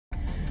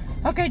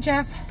Okay,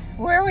 Jeff,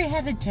 where are we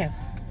headed to?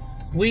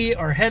 We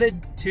are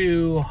headed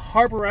to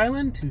Harbor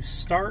Island to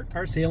start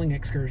our sailing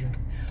excursion.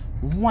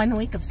 1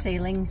 week of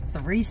sailing,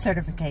 3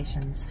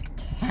 certifications.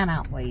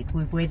 Cannot wait.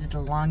 We've waited a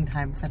long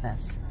time for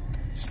this.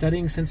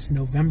 Studying since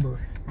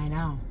November. I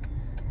know.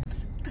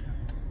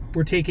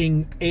 We're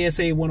taking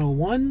ASA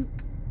 101,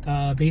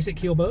 basic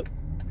keelboat,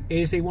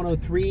 ASA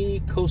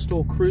 103,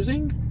 coastal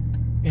cruising,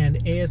 and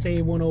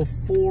ASA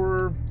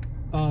 104,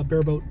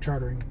 bareboat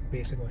chartering,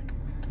 basically.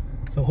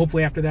 So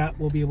hopefully after that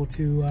we'll be able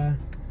to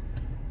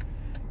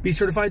be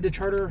certified to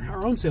charter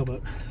our own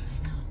sailboat.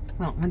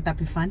 Well, wouldn't that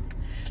be fun?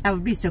 That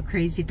would be so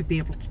crazy to be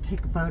able to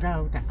take a boat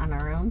out on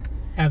our own.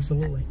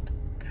 Absolutely.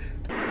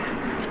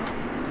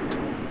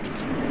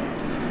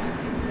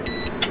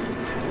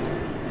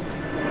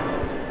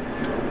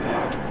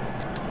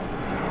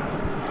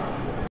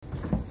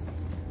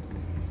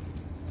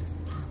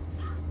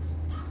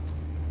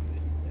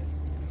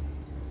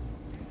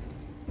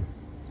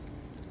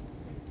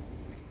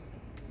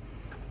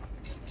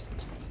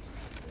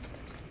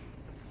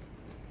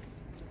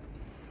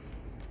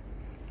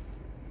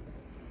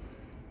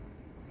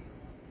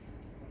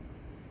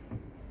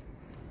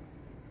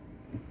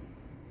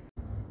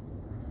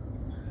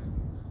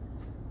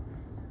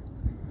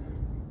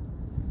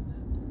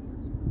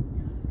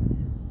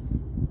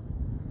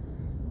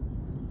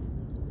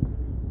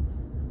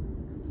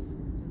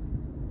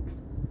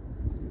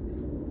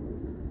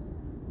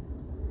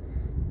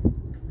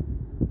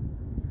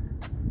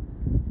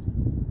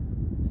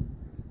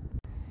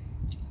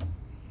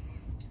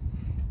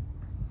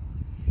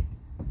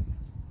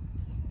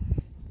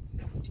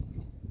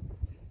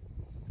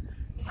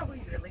 Are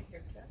we really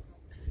here, Jeff?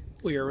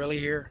 We are really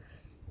here.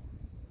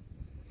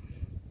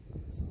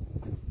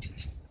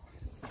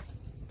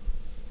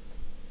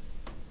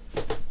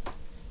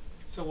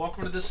 So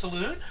welcome to the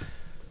saloon.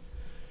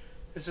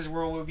 This is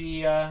where we'll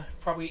be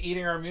probably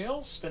eating our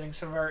meals, spending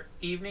some of our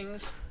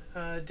evenings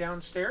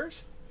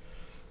downstairs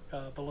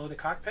below the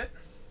cockpit.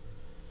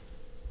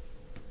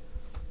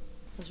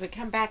 As we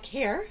come back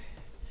here,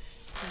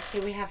 you can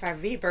see we have our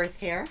V-berth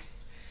here.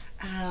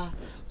 A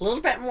little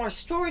bit more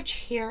storage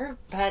here,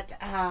 but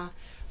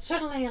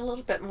certainly a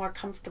little bit more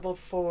comfortable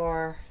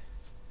for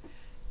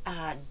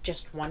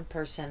just one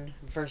person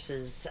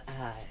versus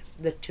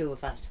the 2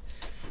 of us.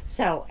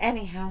 So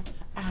anyhow,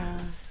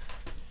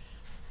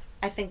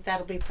 I think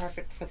that'll be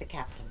perfect for the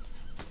captain.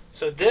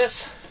 So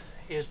this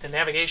is the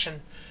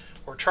navigation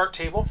or chart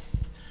table.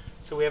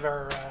 So we have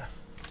our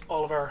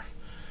all of our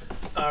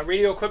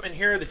radio equipment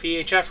here, the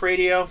VHF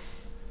radio.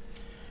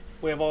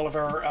 We have all of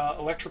our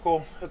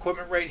electrical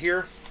equipment right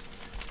here.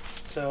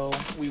 So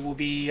we will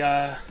be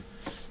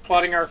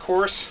plotting our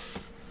course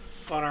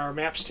on our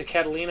maps to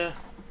Catalina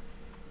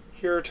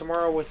here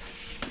tomorrow with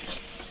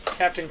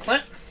Captain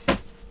Clint.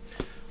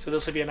 So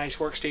this will be a nice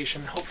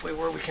workstation, hopefully,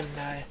 where we can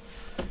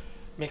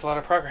make a lot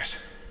of progress.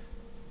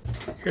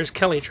 Here's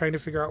Kelly trying to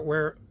figure out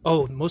where,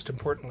 oh, most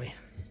importantly,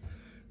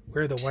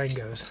 where the wine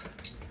goes.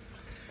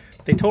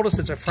 They told us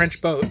it's a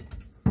French boat,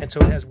 and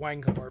so it has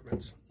wine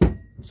compartments.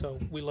 So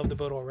we love the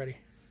boat already.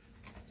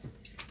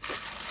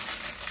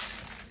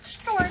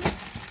 Storm.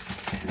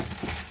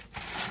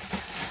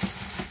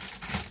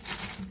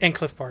 And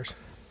Cliff Bars.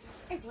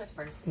 And Cliff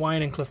Bars.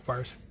 Wine and Cliff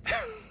Bars.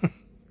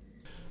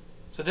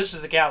 So this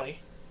is the galley.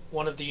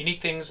 One of the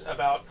unique things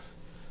about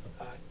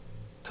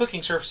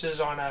cooking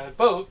surfaces on a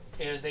boat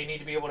is they need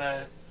to be able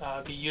to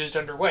be used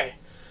underway.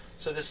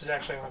 So this is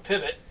actually on a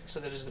pivot, so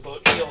that as the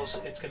boat heels,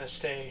 it's going to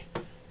stay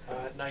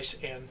nice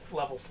and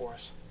level for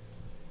us.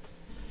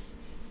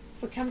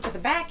 If we come to the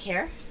back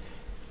here,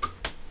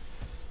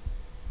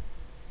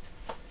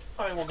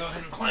 I will go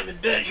ahead and climb in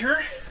bed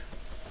here.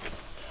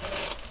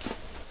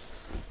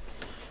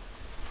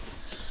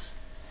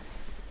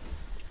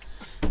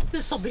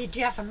 this will be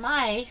Jeff and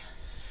my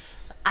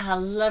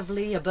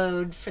lovely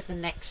abode for the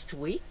next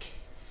week.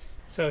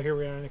 So here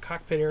we are in the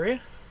cockpit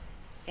area.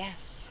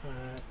 Yes.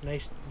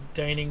 Nice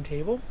dining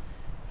table.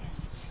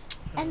 Yes.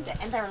 And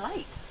they're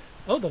light.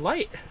 Oh, the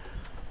light.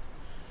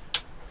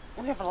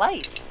 We have a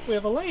light. We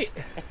have a light.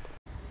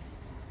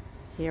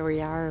 Here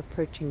we are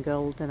approaching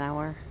golden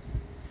hour.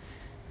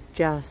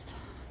 Just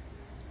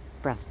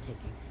breathtaking.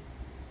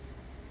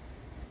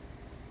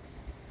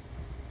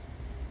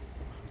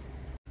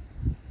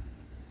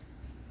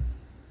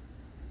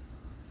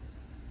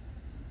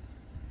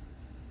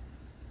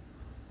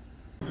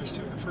 Here's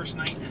to our first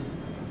night.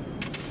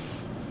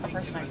 Our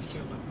first night.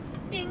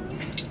 Ding.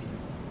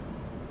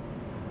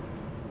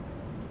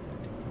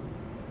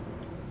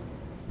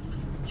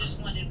 Just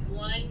wanted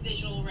one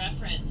visual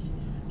reference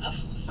of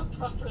what a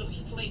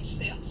properly flaked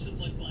sail should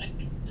look like.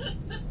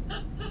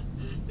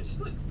 Which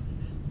looks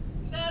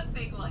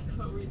nothing like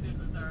what we did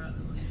with our other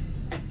one.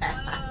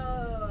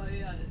 Oh,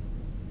 yeah.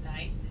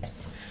 Nice.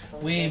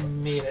 We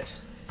made it.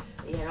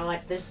 You know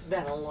what? This has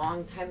been a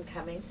long time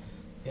coming.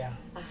 Yeah.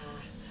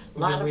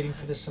 We've been waiting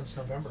for this since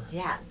November.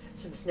 Yeah,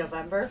 since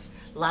November.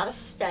 A lot of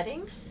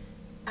studying.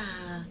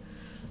 A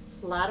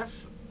lot of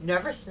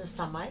nervousness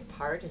on my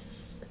part,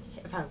 is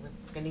if I was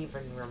going to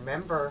even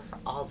remember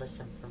all this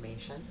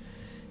information.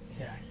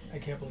 Yeah, I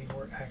can't believe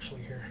we're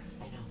actually here.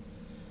 I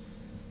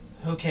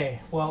know.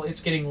 Okay, well, it's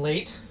getting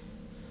late.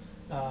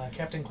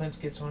 Captain Clintz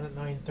gets on at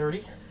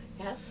 9:30.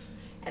 Yes.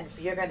 And if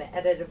you're going to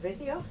edit a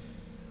video,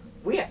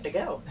 we have to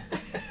go.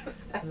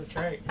 That's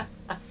right.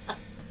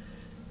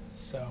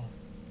 So,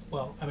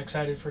 well, I'm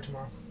excited for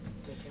tomorrow.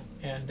 Me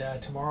too.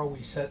 And tomorrow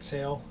we set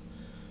sail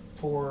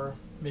for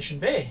Mission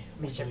Bay,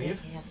 we Mission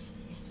believe. Bay, yes,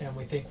 yes. And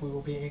we think we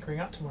will be anchoring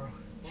out tomorrow.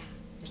 Yeah,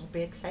 it'll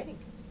be exciting.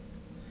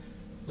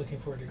 Looking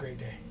forward to a great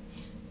day.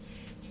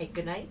 Hey,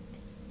 good night,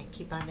 and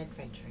keep on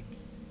adventuring.